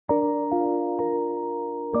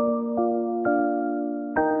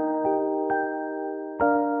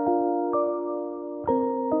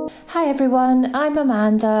Hi everyone, I'm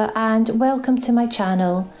Amanda and welcome to my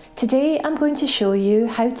channel. Today I'm going to show you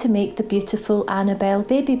how to make the beautiful Annabel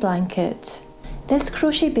Baby Blanket. This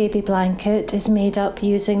crochet baby blanket is made up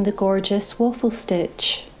using the gorgeous waffle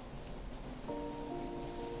stitch.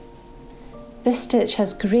 This stitch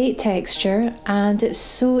has great texture and it's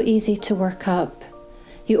so easy to work up.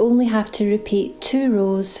 You only have to repeat 2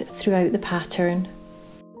 rows throughout the pattern.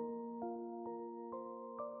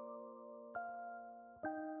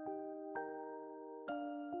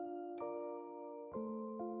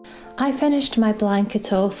 I finished my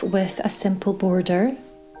blanket off with a simple border.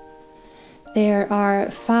 There are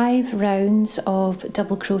 5 rounds of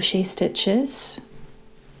double crochet stitches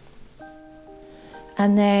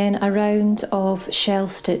and then a round of shell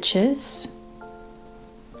stitches,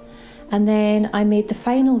 and then I made the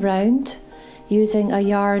final round using a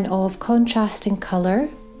yarn of contrasting colour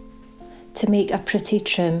to make a pretty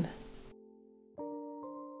trim.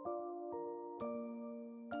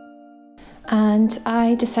 And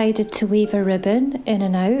I decided to weave a ribbon in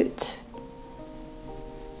and out,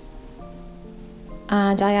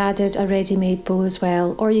 and I added a ready-made bow as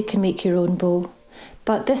well, or you can make your own bow,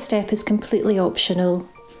 but this step is completely optional.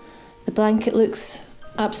 The blanket looks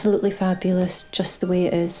absolutely fabulous just the way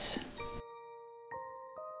it is.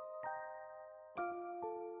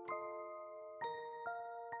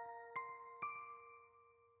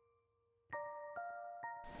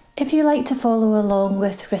 If you like to follow along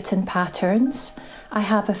with written patterns, I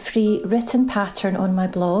have a free written pattern on my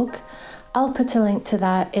blog. I'll put a link to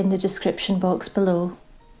that in the description box below.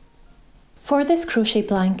 For this crochet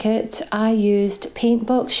blanket, I used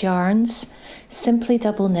Paintbox Yarns Simply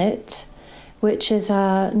Double Knit, which is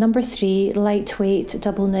a number 3 lightweight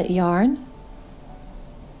double knit yarn.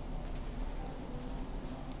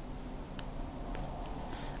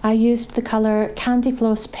 I used the colour Candy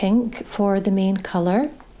Floss Pink for the main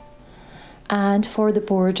colour. And for the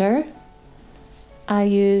border, I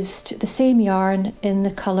used the same yarn in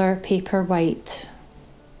the colour Paper White.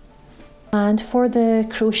 And for the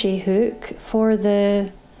crochet hook, for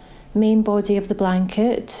the main body of the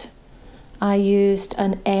blanket, I used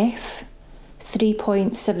an F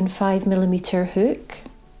 3.75mm hook.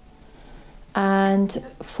 And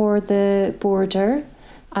for the border,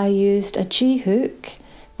 I used a G hook,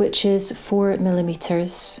 which is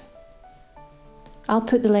 4mm. I'll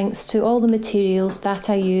put the links to all the materials that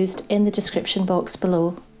I used in the description box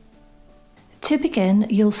below. To begin,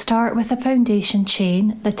 you'll start with a foundation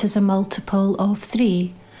chain that is a multiple of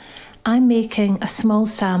 3. I'm making a small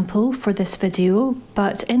sample for this video,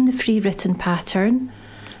 but in the free written pattern,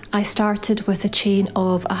 I started with a chain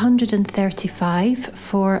of 135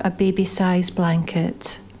 for a baby size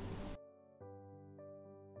blanket.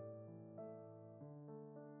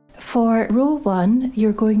 For row 1,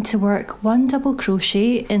 you're going to work 1 double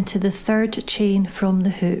crochet into the 3rd chain from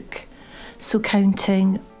the hook. So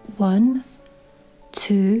counting 1,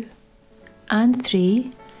 2 and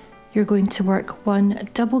 3, you're going to work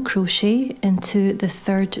 1 double crochet into the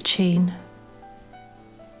 3rd chain.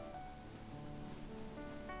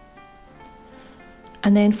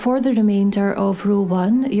 And then for the remainder of row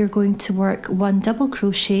 1, you're going to work 1 double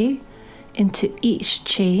crochet into each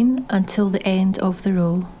chain until the end of the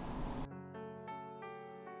row.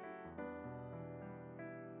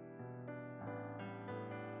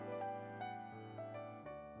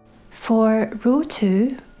 For row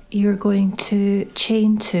 2, you're going to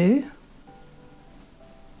chain 2,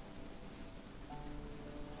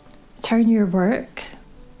 turn your work,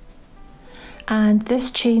 and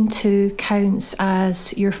this chain 2 counts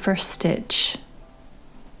as your first stitch.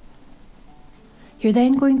 You're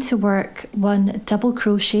then going to work 1 double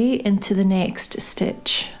crochet into the next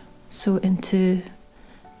stitch, so into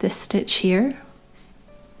this stitch here.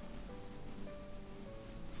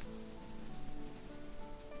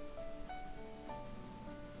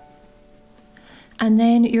 And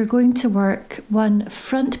then you're going to work 1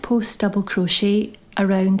 front post double crochet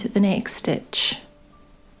around the next stitch.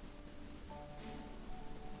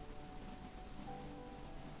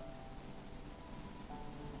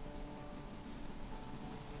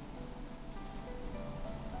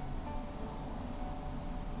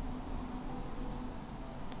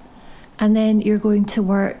 And then you're going to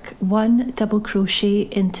work 1 double crochet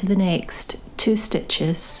into the next 2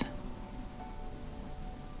 stitches.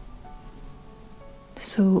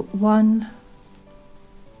 So 1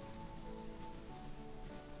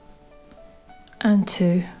 and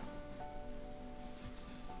 2.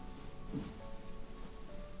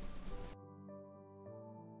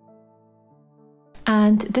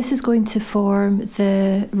 And this is going to form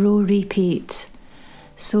the row repeat.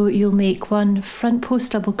 So you'll make 1 front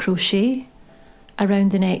post double crochet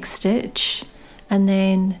around the next stitch, and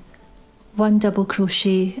then 1 double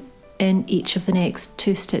crochet in each of the next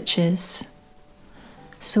 2 stitches.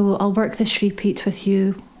 So I'll work this repeat with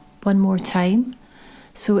you one more time.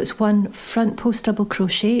 So it's 1 front post double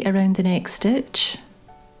crochet around the next stitch,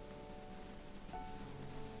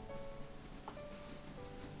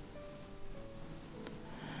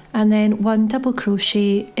 and then 1 double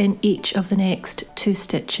crochet in each of the next 2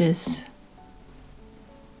 stitches.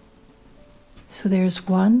 So there's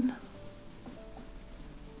 1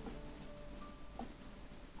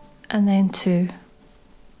 and then 2.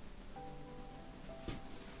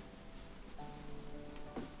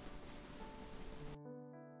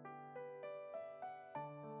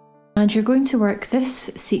 And you're going to work this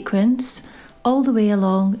sequence all the way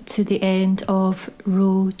along to the end of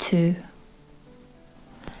row 2.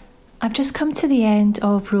 I've just come to the end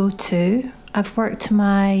of row 2. I've worked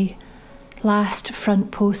my last front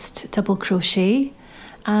post double crochet,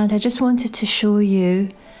 and I just wanted to show you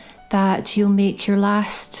that you'll make your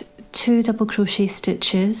last 2 double crochet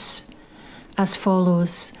stitches as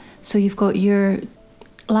follows. So you've got your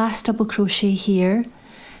last double crochet here,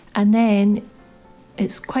 and then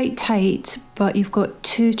it's quite tight, but you've got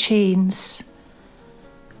 2 chains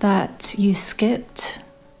that you skipped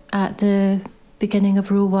at the beginning of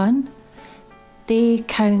row 1. They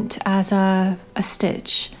count as a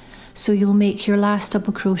stitch, so you'll make your last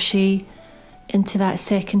double crochet into that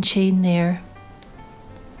second chain there.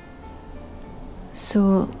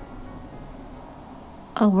 So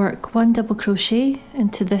I'll work 1 double crochet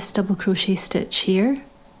into this double crochet stitch here,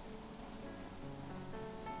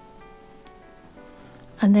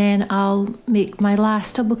 and then I'll make my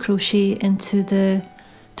last double crochet into the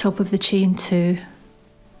top of the chain 2.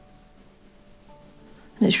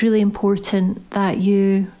 And it's really important that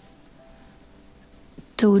you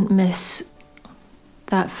don't miss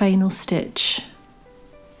that final stitch.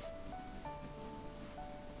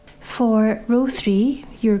 For row 3,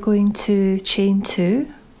 you're going to chain 2,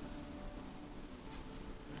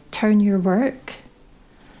 turn your work,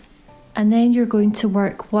 and then you're going to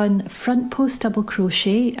work 1 front post double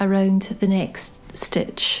crochet around the next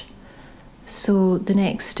stitch. So the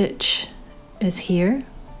next stitch is here.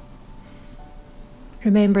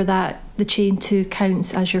 Remember that the chain 2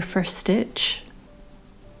 counts as your first stitch.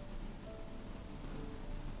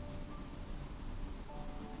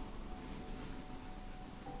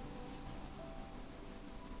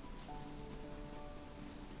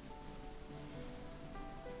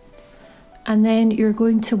 And then you're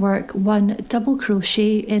going to work 1 double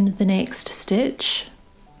crochet in the next stitch.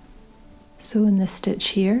 So in this stitch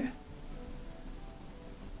here.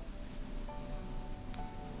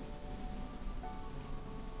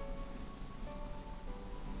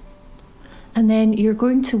 And then you're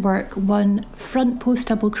going to work 1 front post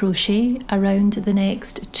double crochet around the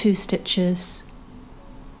next 2 stitches.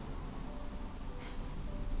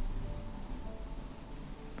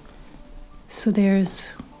 So there's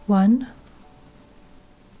 1,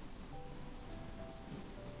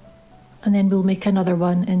 and then we'll make another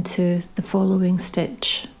one into the following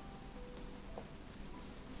stitch.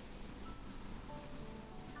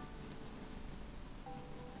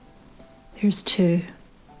 Here's 2.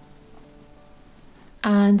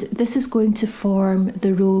 And this is going to form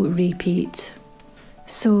the row repeat.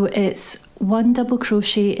 So it's 1 double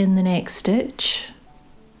crochet in the next stitch,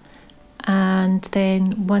 and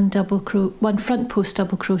then 1 front post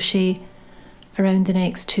double crochet around the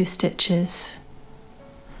next 2 stitches.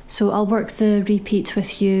 So I'll work the repeat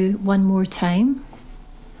with you one more time.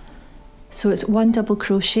 So it's 1 double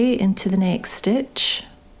crochet into the next stitch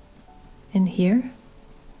in here.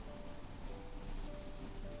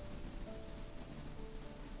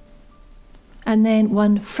 And then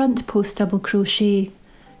 1 front post double crochet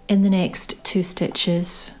in the next 2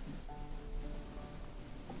 stitches.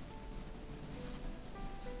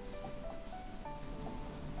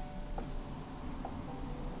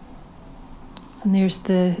 And there's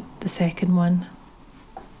the second one.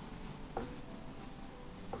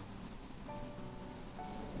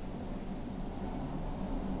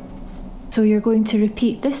 So you're going to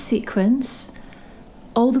repeat this sequence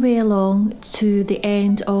all the way along to the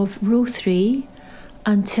end of row 3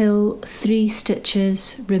 until 3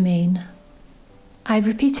 stitches remain. I've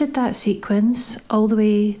repeated that sequence all the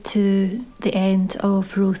way to the end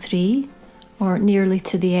of row 3, or nearly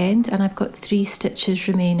to the end, and I've got 3 stitches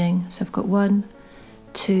remaining. So I've got 1,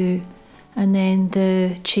 2, and then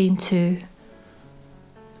the chain 2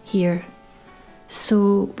 here.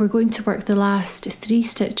 So we're going to work the last 3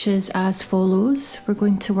 stitches as follows. We're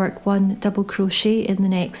going to work 1 double crochet in the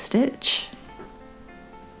next stitch,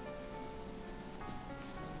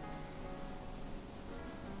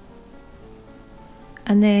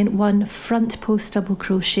 and then one front post double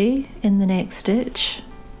crochet in the next stitch,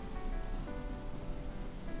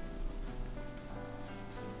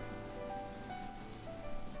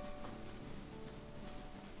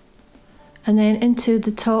 and then into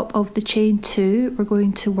the top of the chain 2 we're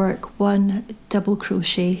going to work one double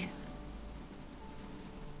crochet.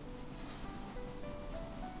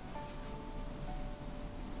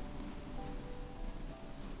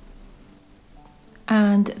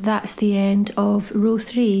 And that's the end of row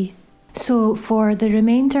 3. So for the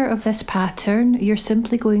remainder of this pattern, you're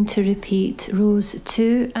simply going to repeat rows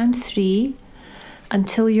 2 and 3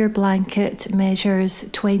 until your blanket measures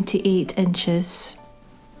 28 inches.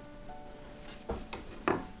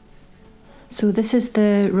 So this is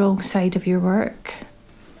the wrong side of your work,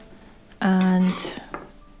 and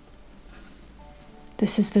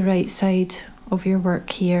this is the right side of your work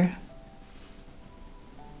here.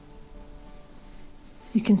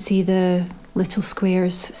 You can see the little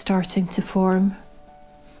squares starting to form.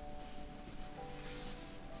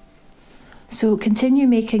 So continue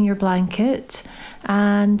making your blanket,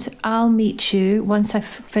 and I'll meet you once I've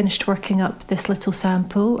finished working up this little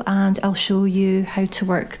sample, and I'll show you how to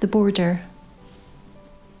work the border.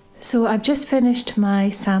 So I've just finished my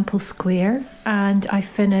sample square, and I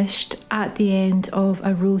finished at the end of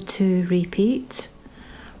a row 2 repeat.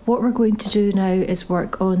 What we're going to do now is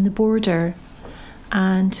work on the border.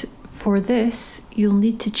 And for this, you'll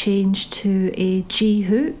need to change to a G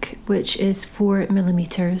hook, which is 4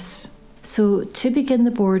 millimeters. So to begin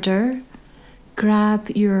the border, grab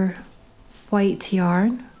your white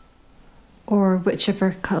yarn, or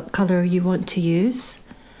whichever colour you want to use,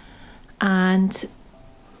 and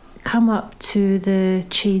come up to the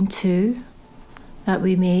chain 2 that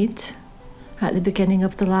we made at the beginning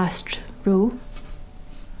of the last row,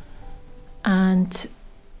 and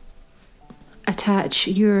attach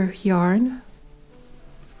your yarn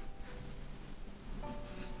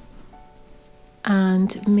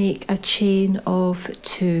and make a chain of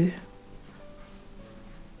 2.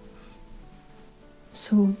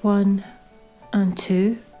 So 1 and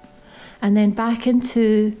 2, and then back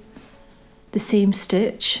into the same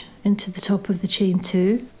stitch into the top of the chain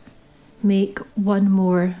 2, make one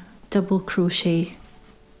more double crochet.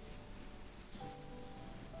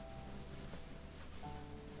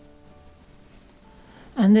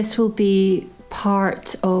 And this will be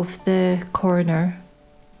part of the corner.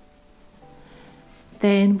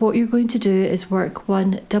 Then what you're going to do is work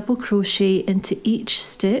one double crochet into each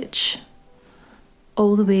stitch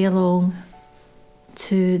all the way along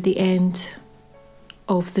to the end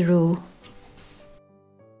of the row.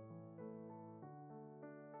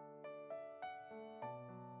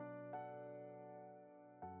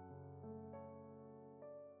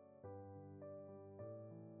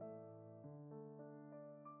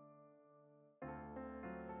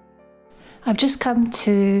 I've just come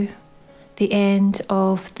to the end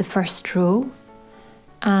of the first row,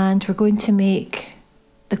 and we're going to make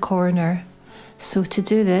the corner. So to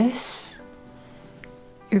do this,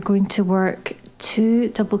 you're going to work 2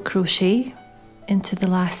 double crochet into the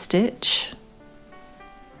last stitch.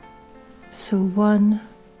 So 1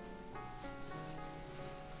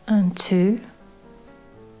 and 2,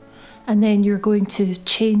 and then you're going to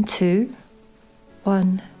chain 2,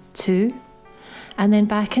 1, 2, and then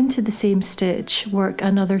back into the same stitch, work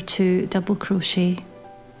another 2 double crochet.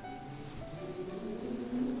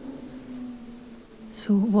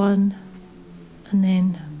 So 1 and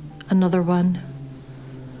then another 1,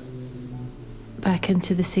 back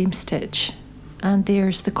into the same stitch, and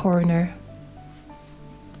there's the corner.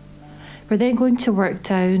 We're then going to work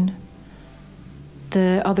down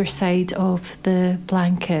the other side of the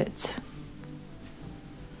blanket,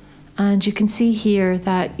 and you can see here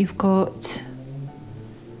that you've got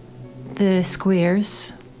the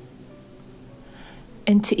squares.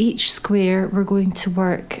 Into each square we're going to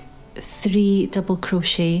work 3 double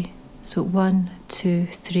crochet. So 1, 2,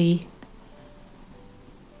 3.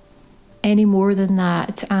 Any more than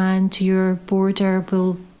that and your border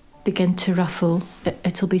will begin to ruffle.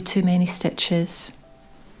 It'll be too many stitches.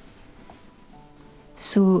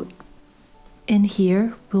 So in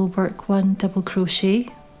here we'll work 1 double crochet,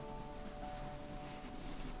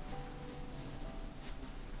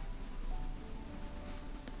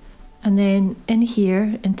 and then in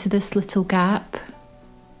here into this little gap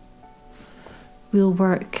we'll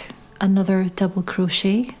work another double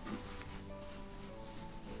crochet,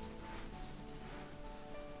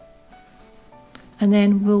 and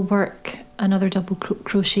then we'll work another double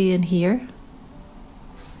crochet in here,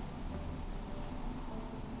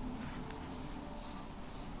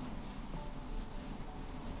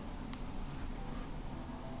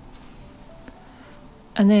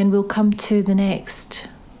 And then we'll come to the next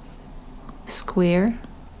square.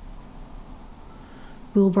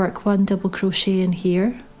 We'll work 1 double crochet in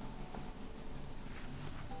here.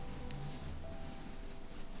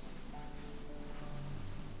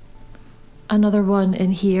 Another one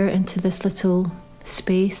in here into this little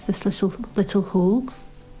space, this little hole.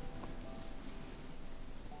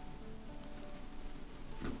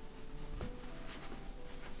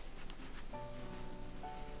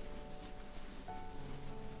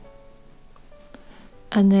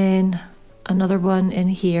 And then another one in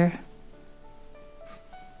here.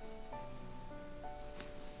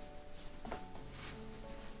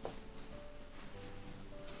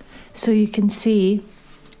 So you can see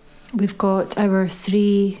we've got our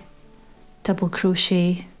 3 double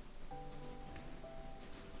crochet.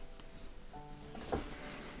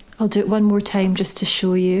 I'll do it one more time just to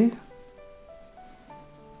show you.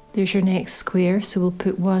 There's your next square, so we'll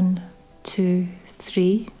put 1, 2,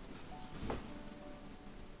 3.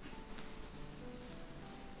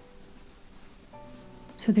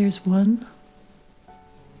 So there's 1.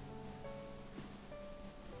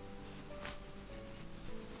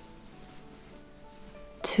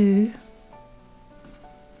 2,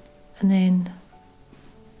 and then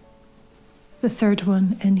the third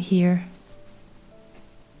one in here.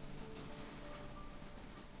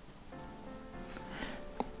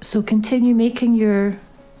 So continue making your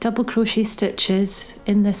double crochet stitches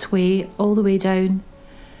in this way all the way down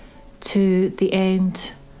to the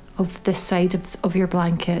end of this side of your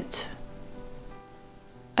blanket.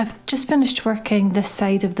 I've just finished working this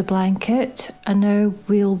side of the blanket and now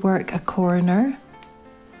we'll work a corner.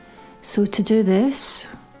 So to do this,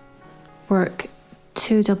 work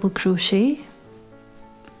 2 double crochet,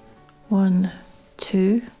 1,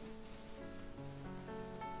 2,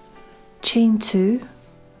 chain 2,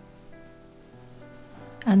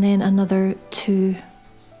 and then another 2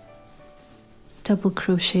 double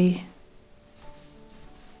crochet.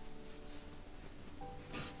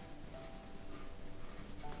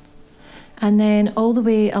 And then all the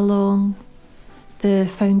way along the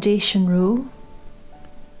foundation row,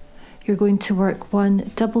 you're going to work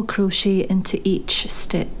 1 double crochet into each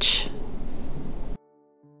stitch.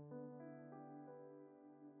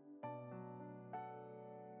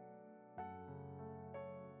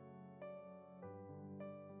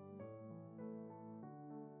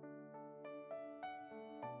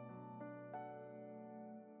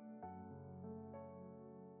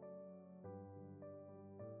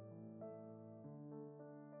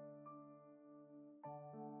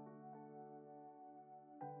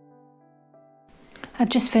 I've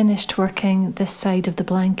just finished working this side of the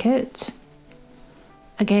blanket.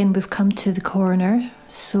 Again, we've come to the corner,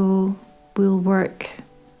 so we'll work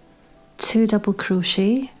 2 double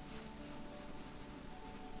crochet,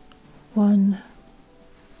 1,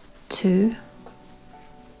 2,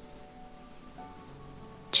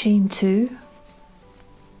 chain 2,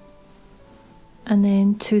 and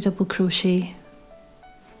then 2 double crochet.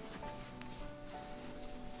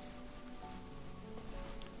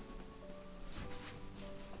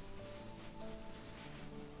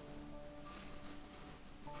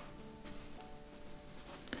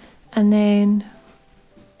 And then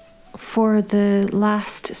for the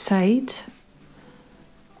last side,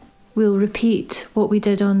 we'll repeat what we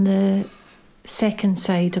did on the second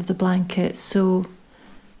side of the blanket. So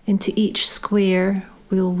into each square,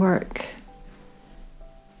 we'll work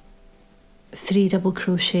 3 double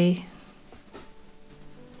crochet.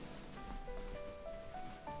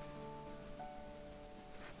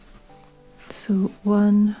 So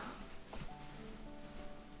 1,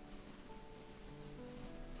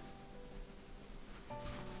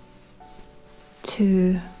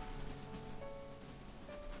 2,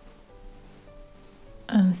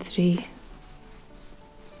 and 3.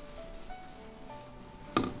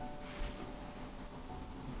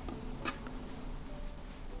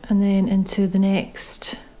 And then into the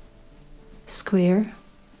next square,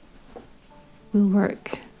 we'll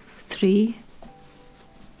work 3,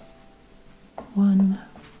 1,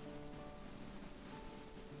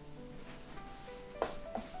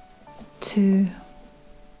 2,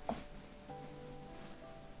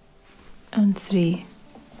 and 3.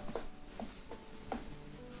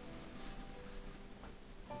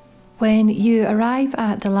 When you arrive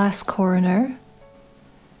at the last corner,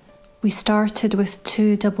 we started with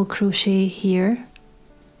 2 double crochet here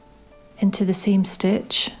into the same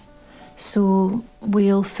stitch, so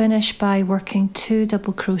we'll finish by working 2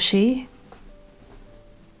 double crochet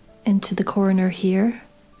into the corner here.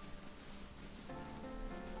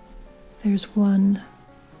 There's 1,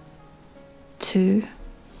 2,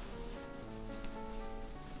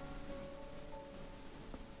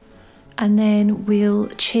 and then we'll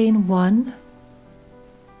chain 1,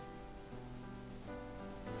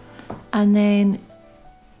 and then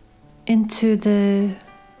into the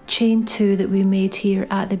chain 2 that we made here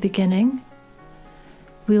at the beginning,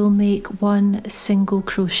 we'll make 1 single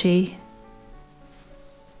crochet.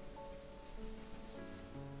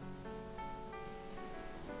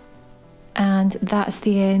 And that's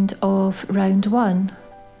the end of round 1.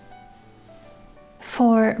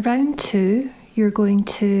 For round 2, you're going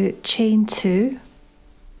to chain 2,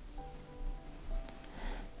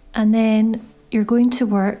 and then you're going to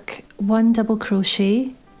work 1 double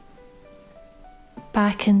crochet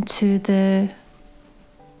back into the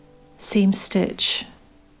same stitch.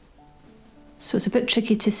 So it's a bit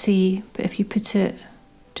tricky to see, but if you put it,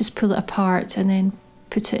 just pull it apart and then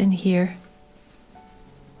put it in here.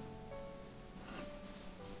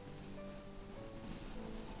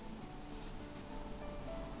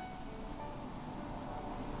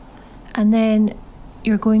 And then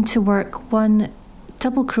you're going to work 1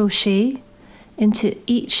 double crochet into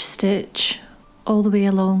each stitch all the way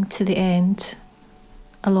along to the end,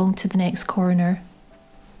 along to the next corner.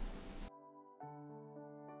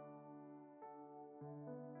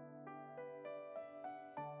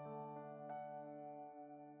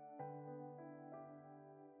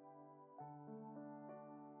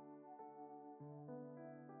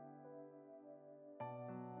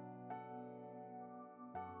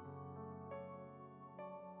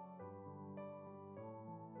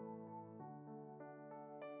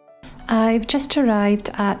 I've just arrived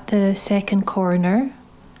at the second corner,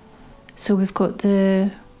 so we've got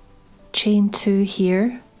the chain 2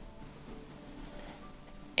 here.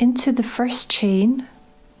 Into the first chain,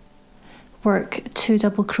 work 2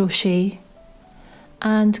 double crochet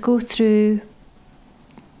and go through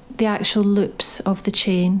the actual loops of the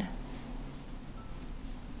chain.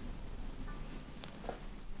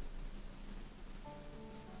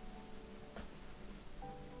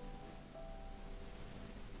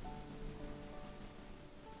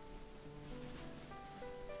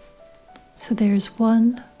 So there's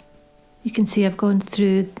 1, you can see I've gone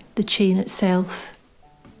through the chain itself,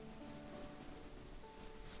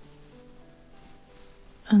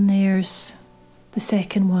 and there's the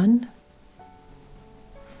second one,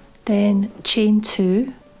 then chain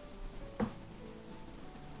 2,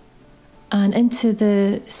 and into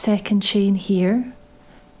the second chain here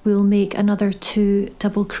we'll make another 2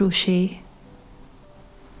 double crochet.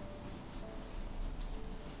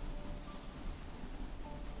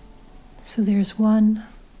 So there's 1,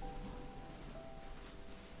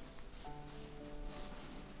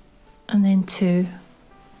 and then 2.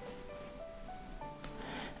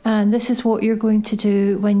 And this is what you're going to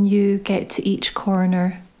do when you get to each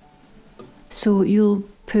corner. So you'll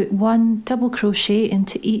put 1 double crochet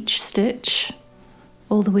into each stitch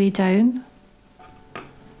all the way down,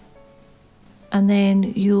 and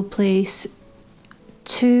then you'll place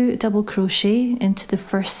 2 double crochet into the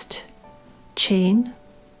first chain,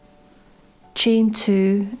 chain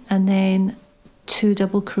 2, and then 2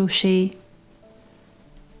 double crochet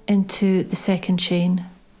into the second chain.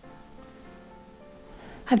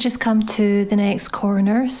 I've just come to the next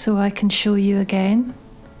corner so I can show you again.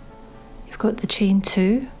 You've got the chain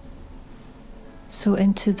 2, so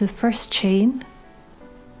into the first chain,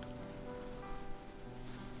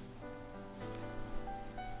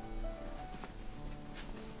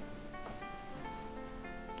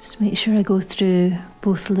 just make sure I go through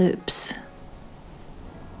both loops.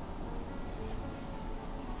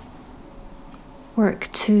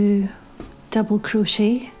 Work 2 double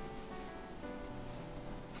crochet,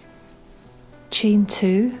 chain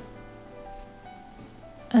 2,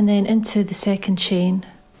 and then into the second chain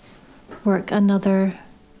work another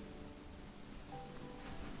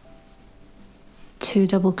 2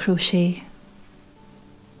 double crochet.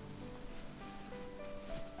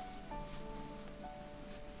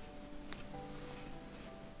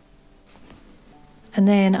 And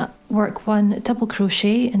then work 1 double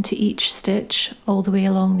crochet into each stitch all the way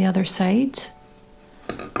along the other side,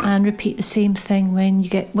 and repeat the same thing when you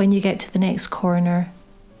get to the next corner.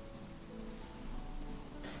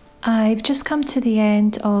 I've just come to the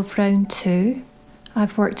end of round 2.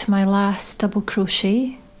 I've worked my last double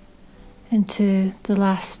crochet into the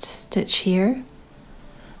last stitch here,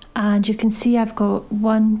 and you can see I've got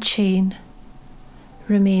 1 chain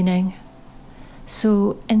remaining.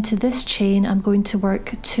 So into this chain I'm going to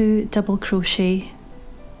work 2 double crochet.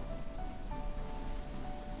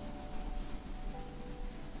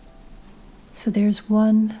 So there's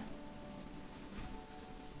 1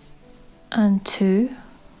 and 2.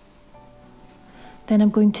 Then I'm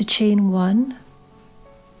going to chain 1,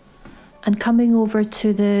 And coming over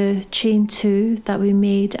to the chain 2 that we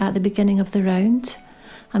made at the beginning of the round,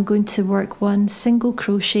 I'm going to work 1 single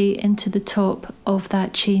crochet into the top of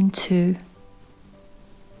that chain 2.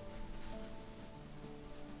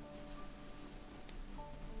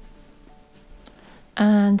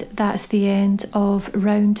 And that's the end of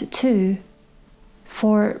round 2.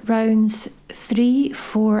 For rounds 3,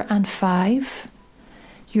 4 and 5,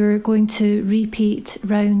 you're going to repeat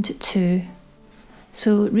round 2.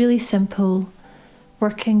 So really simple,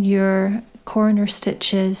 working your corner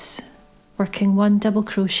stitches, working 1 double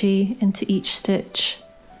crochet into each stitch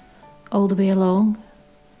all the way along,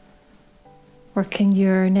 working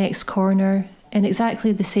your next corner in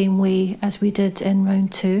exactly the same way as we did in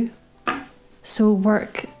round 2. So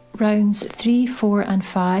work rounds 3, 4 and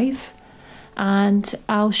 5, and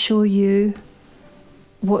I'll show you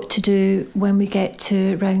what to do when we get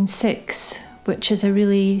to round 6, which is a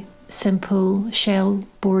really simple shell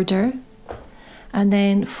border. And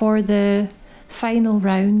then for the final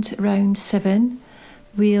round, round 7,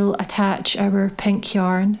 we'll attach our pink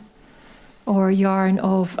yarn or yarn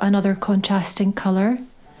of another contrasting colour,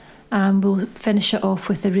 and we'll finish it off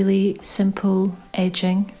with a really simple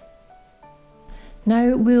edging.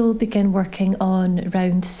 Now we'll begin working on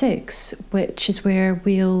round 6, which is where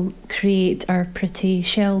we'll create our pretty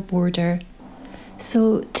shell border.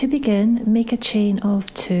 So to begin, make a chain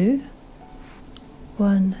of 2,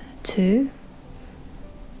 1, 2,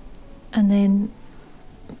 and then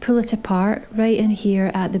pull it apart right in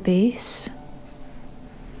here at the base.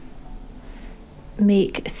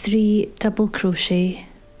 Make 3 double crochet.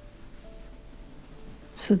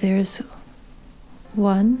 So there's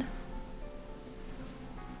 1,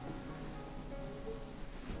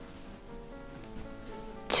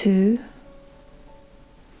 2,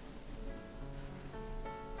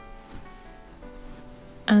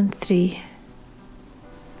 and 3.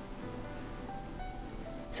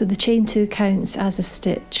 So the chain 2 counts as a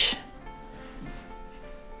stitch.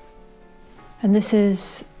 And this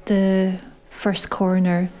is the first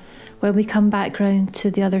corner. When we come back round to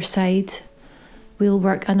the other side, we'll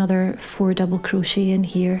work another 4 double crochet in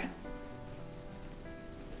here.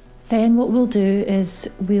 Then what we'll do is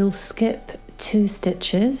we'll skip 2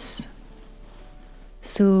 stitches.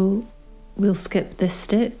 So we'll skip this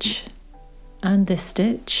stitch and this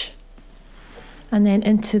stitch, and then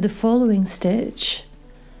into the following stitch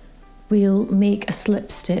we'll make a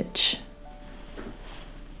slip stitch.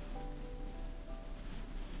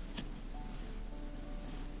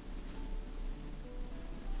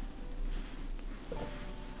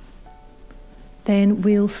 Then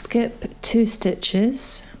we'll skip 2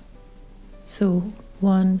 stitches, so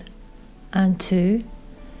 1 and 2,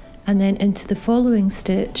 and then into the following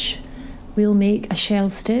stitch we'll make a shell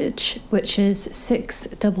stitch, which is 6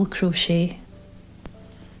 double crochet.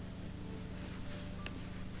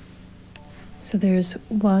 So there's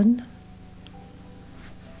 1,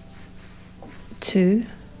 2,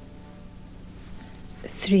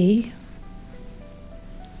 3,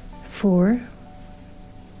 4,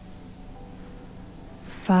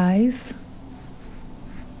 5,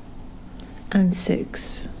 and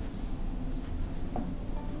 6.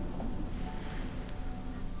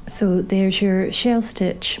 So there's your shell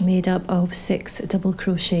stitch made up of 6 double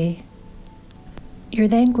crochet. You're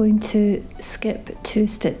then going to skip 2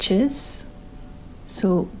 stitches,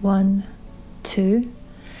 so 1, 2,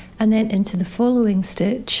 and then into the following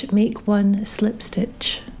stitch make 1 slip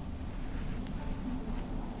stitch.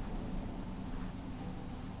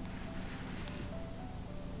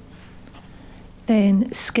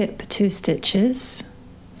 Then skip 2 stitches,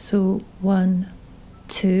 so 1,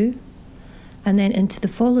 2, and then into the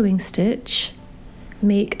following stitch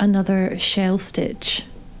make another shell stitch,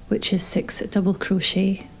 which is 6 double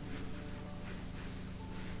crochet.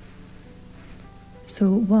 So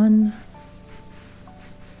 1,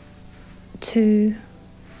 2,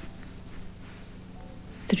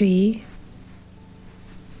 3,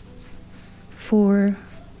 4,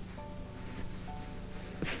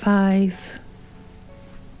 5,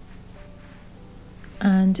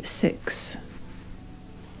 and 6.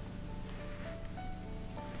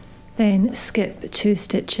 Then skip 2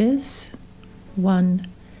 stitches, 1,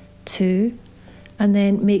 2, and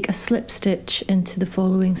then make a slip stitch into the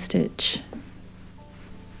following stitch.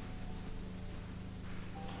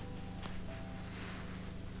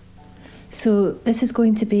 So this is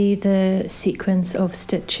going to be the sequence of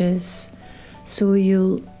stitches. So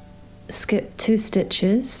you'll skip 2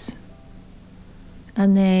 stitches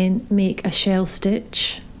and then make a shell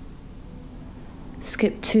stitch,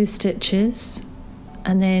 skip 2 stitches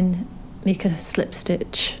and then make a slip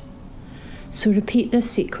stitch. So repeat this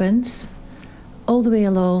sequence all the way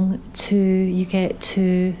along till you get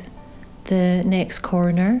to the next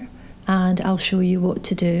corner, and I'll show you what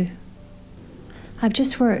to do. I've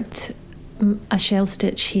just worked a shell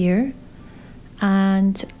stitch here,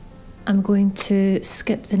 and I'm going to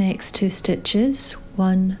skip the next 2 stitches,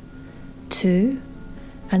 1, 2,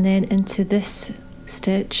 and then into this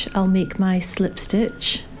stitch I'll make my slip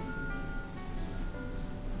stitch,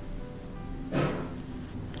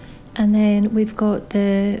 and then we've got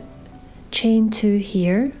the chain 2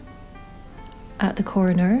 here at the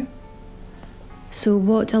corner. So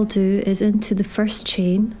what I'll do is into the first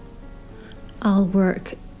chain I'll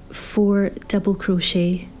work 4 double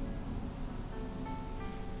crochet.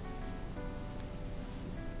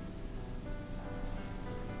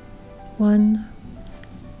 One,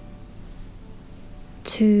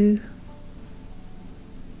 2,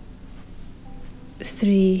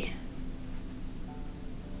 3,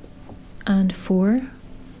 and 4,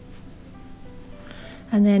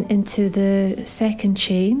 and then into the second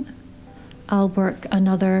chain I'll work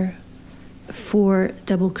another 4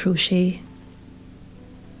 double crochet.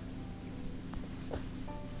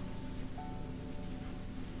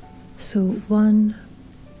 So 1,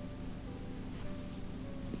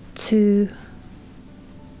 2,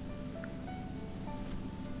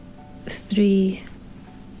 3,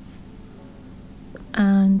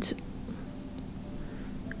 and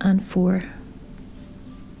 4.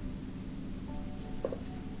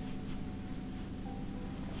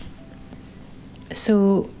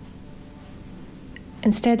 So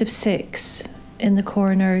instead of 6 in the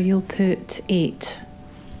corner, you'll put 8.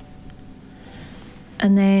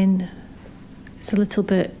 And then it's a little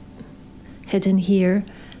bit hidden here,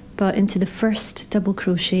 but into the first double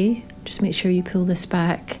crochet, just make sure you pull this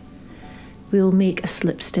back, we'll make a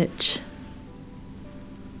slip stitch.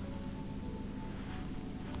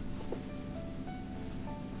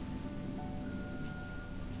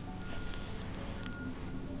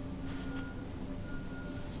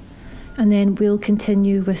 And then we'll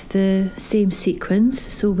continue with the same sequence,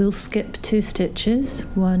 so we'll skip 2 stitches,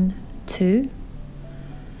 1, 2,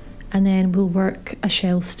 and then we'll work a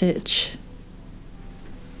shell stitch.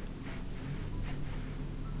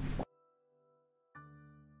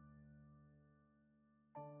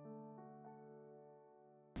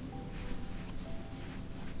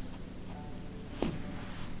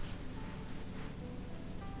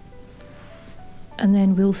 And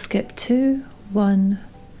then we'll skip 2, 1,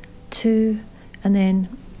 2, and then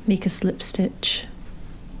make a slip stitch.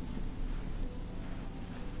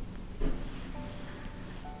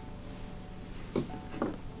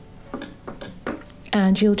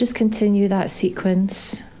 And you'll just continue that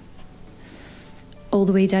sequence all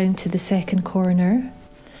the way down to the second corner.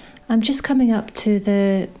 I'm just coming up to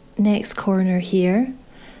the next corner here,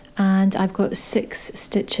 and I've got 6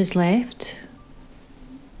 stitches left.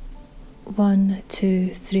 1,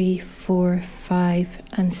 2, 3, 4, 5,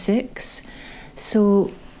 and 6.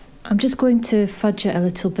 So I'm just going to fudge it a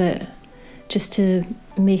little bit just to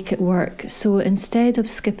make it work. So instead of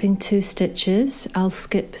skipping 2 stitches, I'll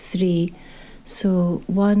skip 3. So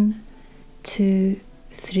 1, 2,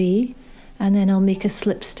 3, and then I'll make a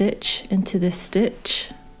slip stitch into this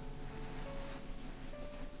stitch.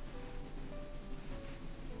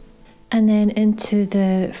 And then into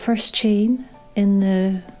the first chain in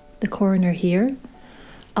the corner here,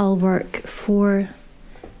 I'll work 4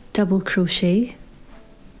 double crochet.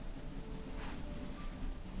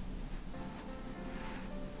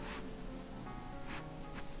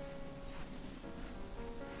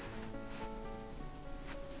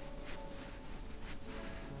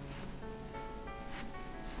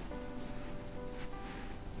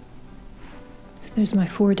 So there's my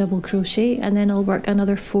 4 double crochet, and then I'll work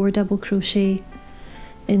another 4 double crochet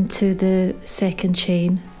into the second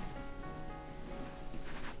chain.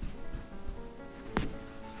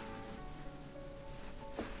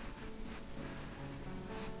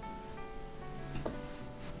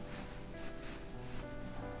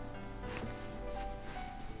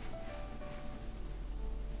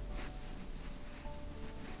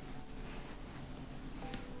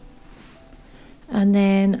 And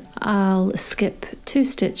then I'll skip 2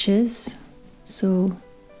 stitches, so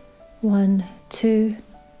 1, 2,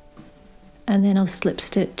 and then I'll slip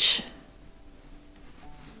stitch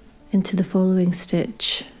into the following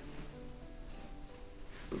stitch.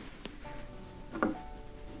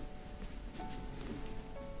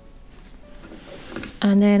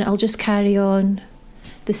 And then I'll just carry on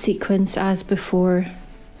the sequence as before.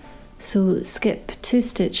 So skip 2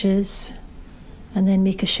 stitches and then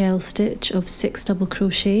make a shell stitch of 6 double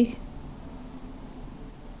crochet.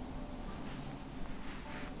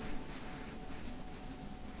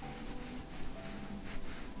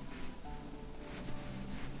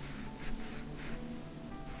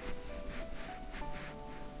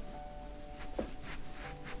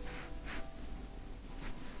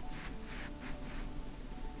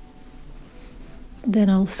 Then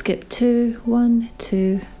I'll skip 2, 1,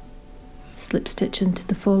 2, slip stitch into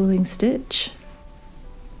the following stitch,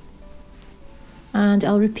 and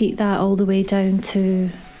I'll repeat that all the way down to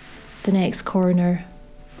the next corner.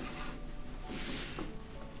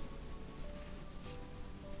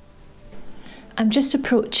 I'm just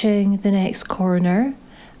approaching the next corner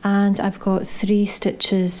and I've got 3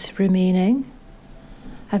 stitches remaining.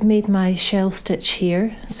 I've made my shell stitch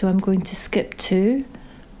here, so I'm going to skip 2,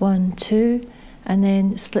 1, 2, and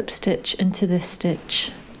then slip stitch into this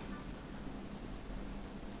stitch.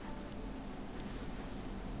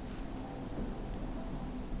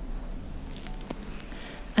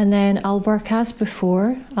 And then I'll work as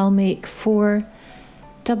before. I'll make 4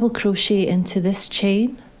 double crochet into this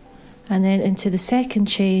chain, and then into the second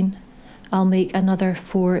chain I'll make another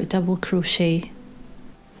 4 double crochet.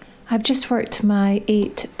 I've just worked my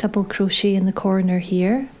 8 double crochet in the corner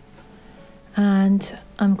here, and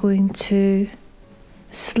I'm going to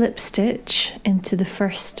slip stitch into the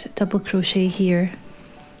first double crochet here.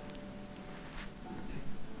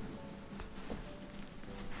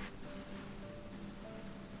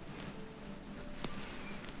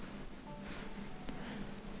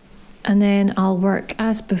 And then I'll work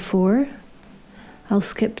as before. I'll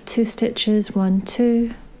skip 2 stitches, 1,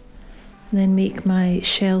 2, and then make my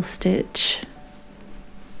shell stitch.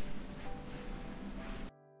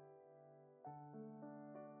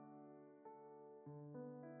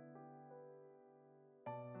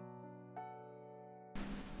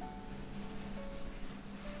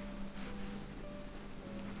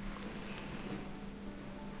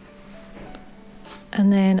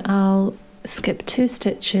 And then I'll skip 2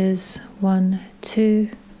 stitches, 1, 2,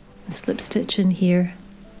 and slip stitch in here.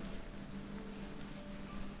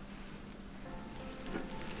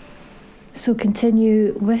 So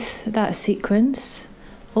continue with that sequence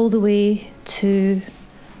all the way to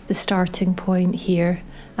the starting point here,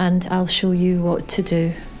 and I'll show you what to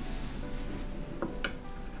do.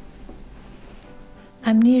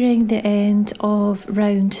 I'm nearing the end of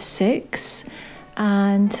round 6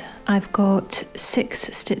 and I've got 6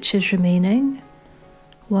 stitches remaining.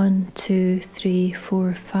 1, 2, 3,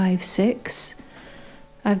 4, 5, 6.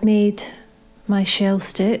 I've made my shell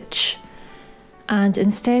stitch, and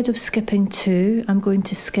instead of skipping 2, I'm going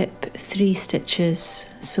to skip 3 stitches.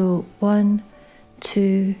 So 1,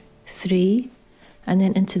 2, 3, and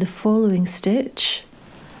then into the following stitch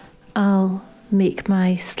I'll make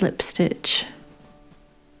my slip stitch.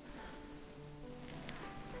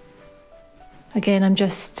 Again, I'm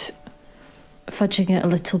just fudging it a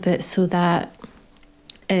little bit so that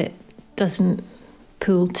it doesn't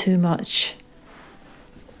pull too much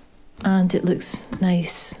and it looks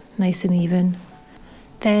nice and even.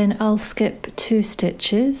 Then I'll skip 2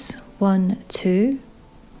 stitches, 1, 2,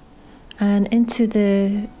 and into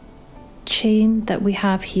the chain that we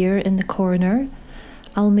have here in the corner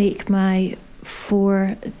I'll make my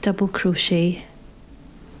 4 double crochet.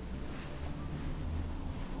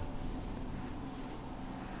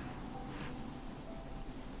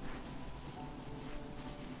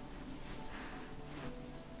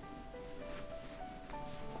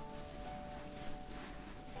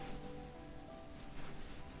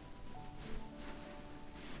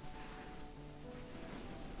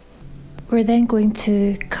 We're then going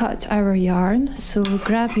to cut our yarn, so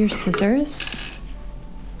grab your scissors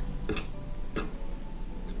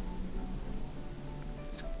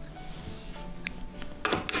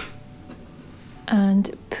and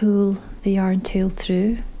pull the yarn tail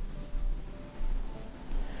through,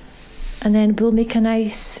 and then we'll make a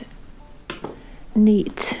nice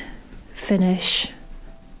neat finish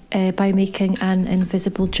by making an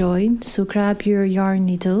invisible join. So grab your yarn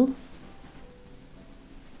needle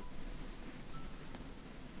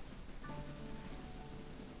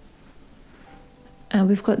and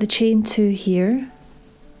we've got the chain 2 here.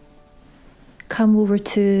 Come over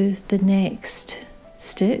to the next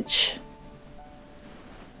stitch,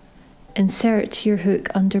 insert your hook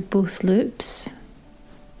under both loops,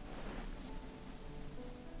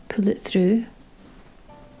 pull it through,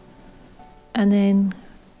 and then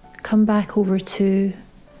come back over to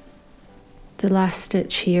the last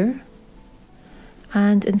stitch here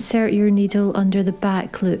and insert your needle under the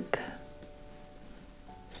back loop.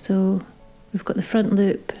 So we've got the front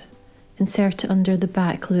loop, insert it under the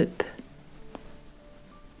back loop,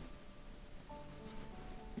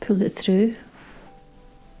 pull it through,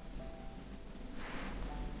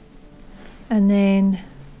 and then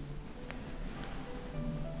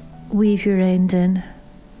weave your end in.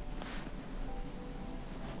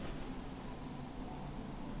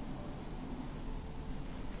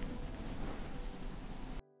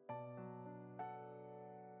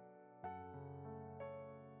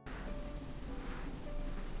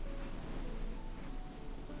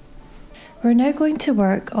 We're now going to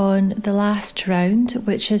work on the last round,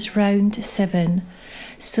 which is round 7.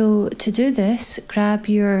 So to do this, grab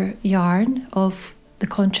your yarn of the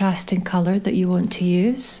contrasting colour that you want to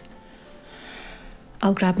use.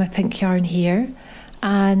 I'll grab my pink yarn here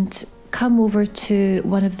and come over to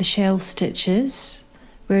one of the shell stitches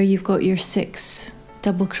where you've got your 6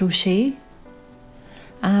 double crochet,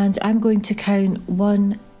 and I'm going to count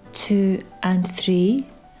 1, 2 and 3,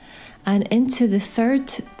 and into the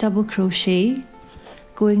 3rd double crochet,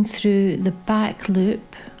 going through the back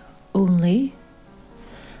loop only,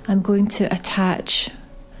 I'm going to attach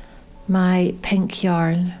my pink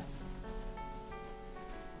yarn,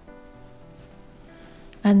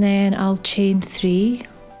 and then I'll chain 3,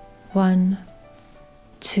 1,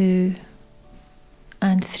 2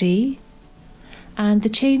 and 3, and the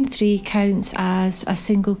chain 3 counts as a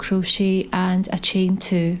single crochet and a chain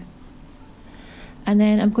 2. And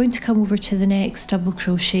then I'm going to come over to the next double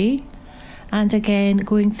crochet, and again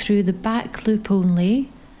going through the back loop only,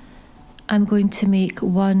 I'm going to make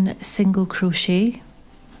 1 single crochet,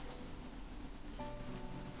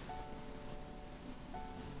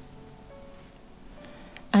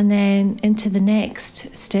 and then into the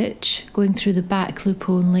next stitch, going through the back loop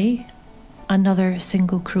only, another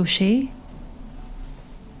single crochet,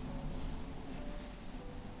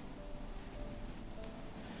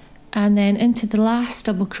 and then into the last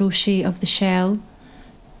double crochet of the shell,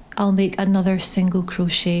 I'll make another single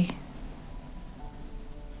crochet,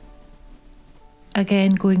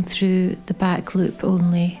 again going through the back loop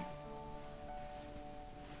only.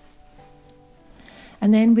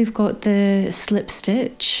 And then we've got the slip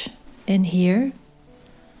stitch in here,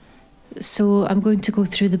 so I'm going to go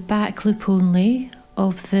through the back loop only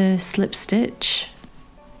of the slip stitch,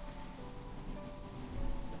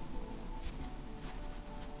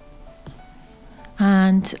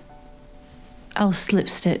 and I'll slip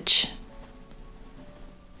stitch.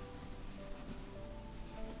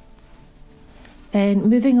 Then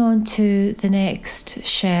moving on to the next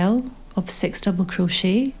shell of 6 double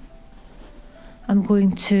crochet, I'm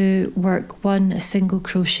going to work 1 single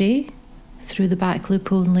crochet through the back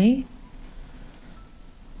loop only,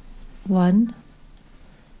 1,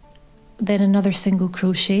 then another single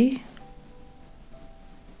crochet,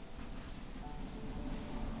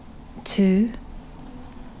 2,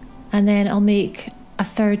 and then I'll make a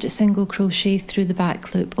 3rd single crochet through the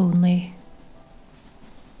back loop only.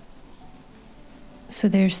 So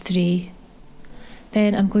there's 3.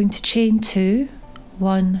 Then I'm going to chain 2,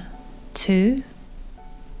 1, 2,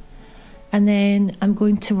 and then I'm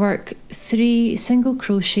going to work 3 single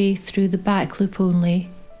crochet through the back loop only.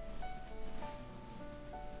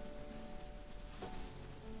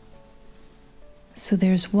 So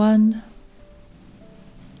there's 1,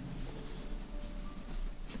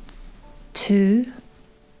 2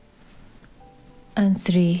 and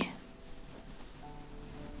 3.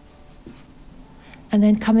 And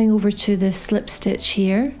then coming over to the slip stitch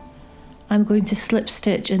here, I'm going to slip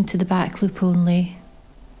stitch into the back loop only.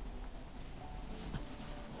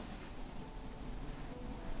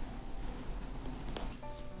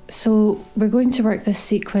 So we're going to work this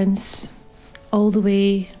sequence all the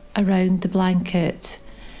way around the blanket.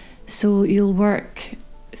 So you'll work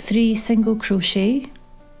 3 single crochet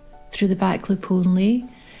through the back loop only,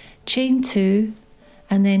 chain 2,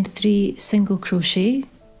 and then 3 single crochet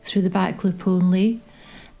through the back loop only,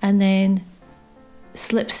 and then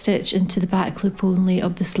slip stitch into the back loop only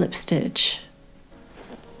of the slip stitch.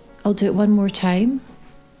 I'll do it one more time.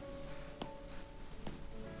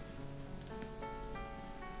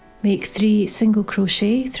 Make 3 single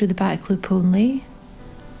crochet through the back loop only,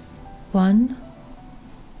 1,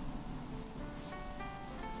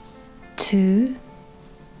 2,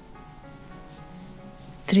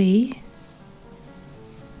 3,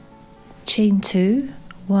 chain 2,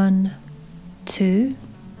 1, 2,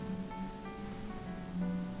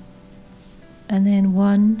 and then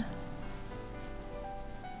 1,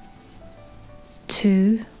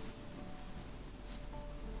 2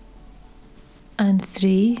 and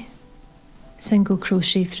 3 single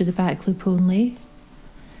crochet through the back loop only,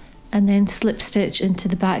 and then slip stitch into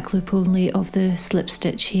the back loop only of the slip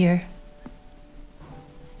stitch here.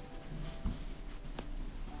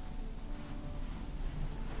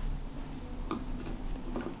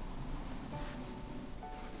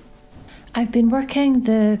 I've been working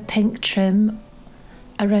the pink trim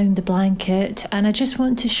around the blanket, and I just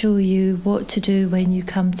want to show you what to do when you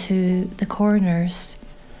come to the corners.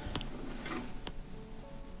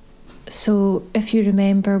 So if you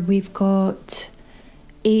remember, we've got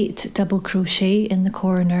 8 double crochet in the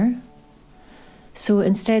corner. So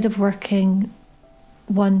instead of working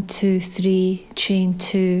 1, 2, 3, chain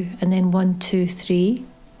 2, and then 1, 2, 3.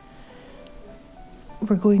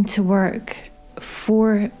 We're going to work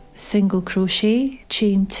 4 single crochet,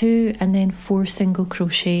 chain 2, and then 4 single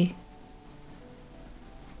crochet.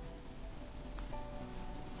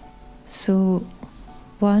 So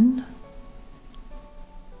 1,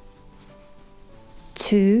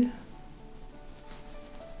 2,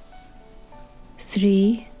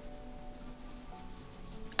 3,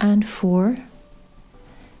 and 4,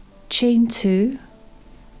 chain 2,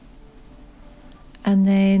 and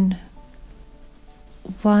then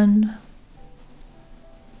 1,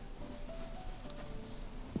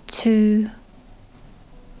 2,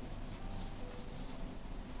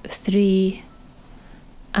 3,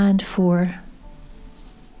 and 4,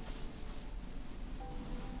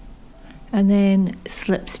 and then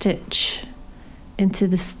slip stitch into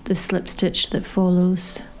the slip stitch that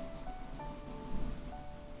follows.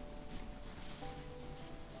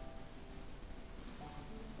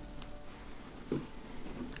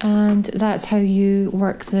 And that's how you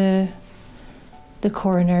work the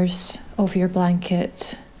corners of your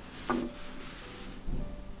blanket.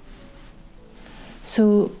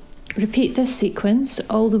 So repeat this sequence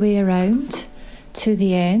all the way around to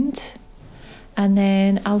the end, and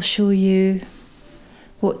then I'll show you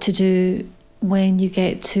what to do when you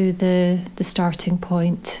get to the starting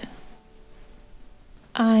point.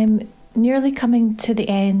 I'm nearly coming to the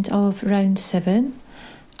end of round 7.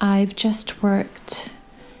 I've just worked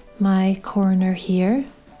my corner here,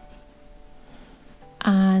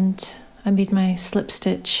 and I made my slip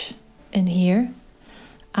stitch in here,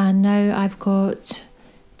 and now I've got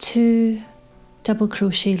 2 double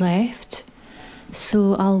crochet left,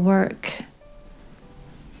 so I'll work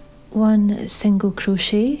 1 single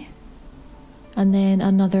crochet and then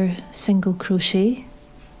another single crochet,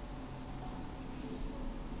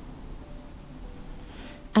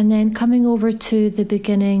 and then coming over to the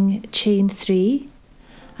beginning chain 3,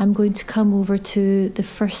 I'm going to come over to the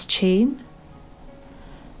first chain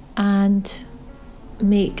and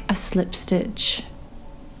make a slip stitch.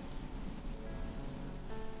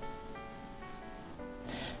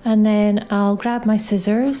 And then I'll grab my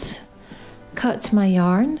scissors, cut my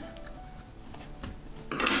yarn,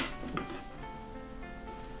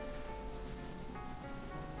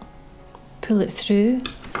 pull it through,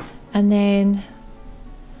 and then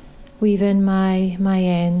weave in my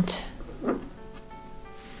end.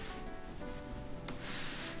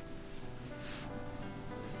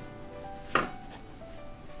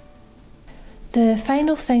 The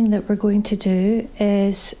final thing that we're going to do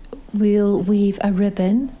is we'll weave a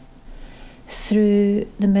ribbon through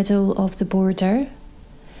the middle of the border.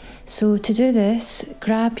 So to do this,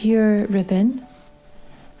 grab your ribbon,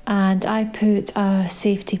 and I put a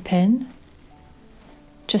safety pin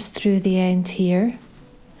just through the end here,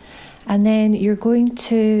 and then you're going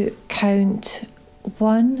to count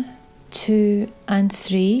 1, 2, and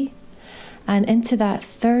 3, and into that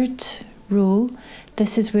third row,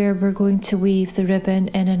 this is where we're going to weave the ribbon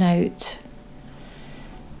in and out.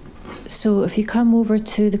 So if you come over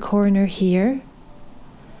to the corner here,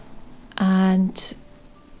 and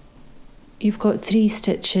you've got 3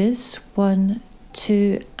 stitches, 1,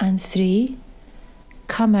 2, and 3,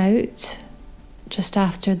 come out just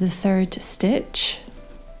after the third stitch,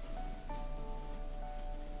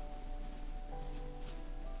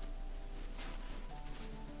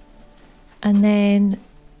 and then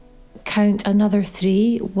count another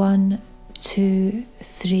 3, 1, 2,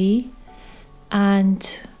 3,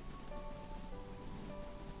 and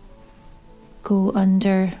go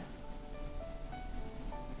under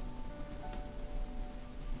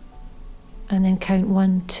and then count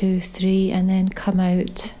 1, 2, 3, and then come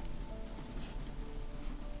out.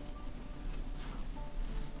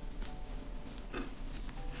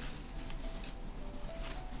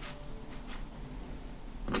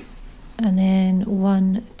 And then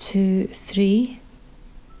 1, 2, 3,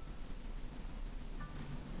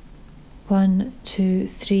 1, 2,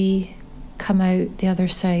 3, come out the other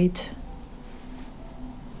side.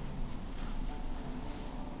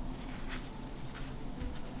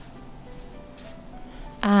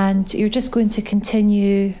 And you're just going to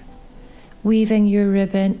continue weaving your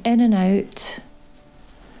ribbon in and out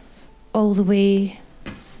all the way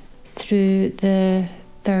through the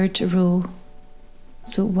third row.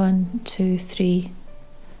 So 1, 2, 3.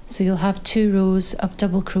 So you'll have 2 rows of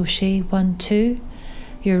double crochet, 1, 2,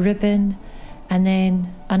 your ribbon, and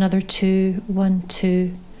then another 2, 1,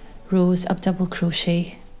 2 rows of double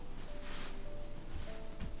crochet.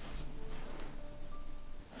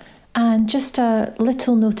 And just a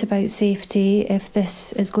little note about safety: if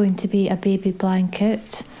this is going to be a baby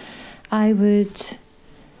blanket, I would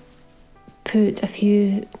put a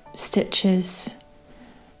few stitches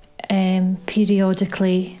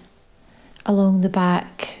periodically along the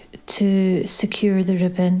back to secure the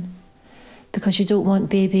ribbon, because you don't want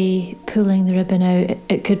baby pulling the ribbon out.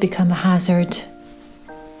 It could become a hazard.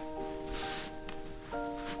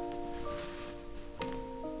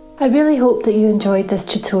 I really hope that you enjoyed this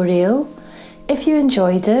tutorial. If you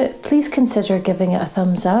enjoyed it, please consider giving it a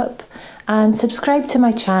thumbs up and subscribe to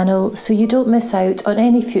my channel so you don't miss out on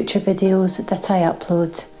any future videos that I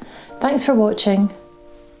upload. Thanks for watching.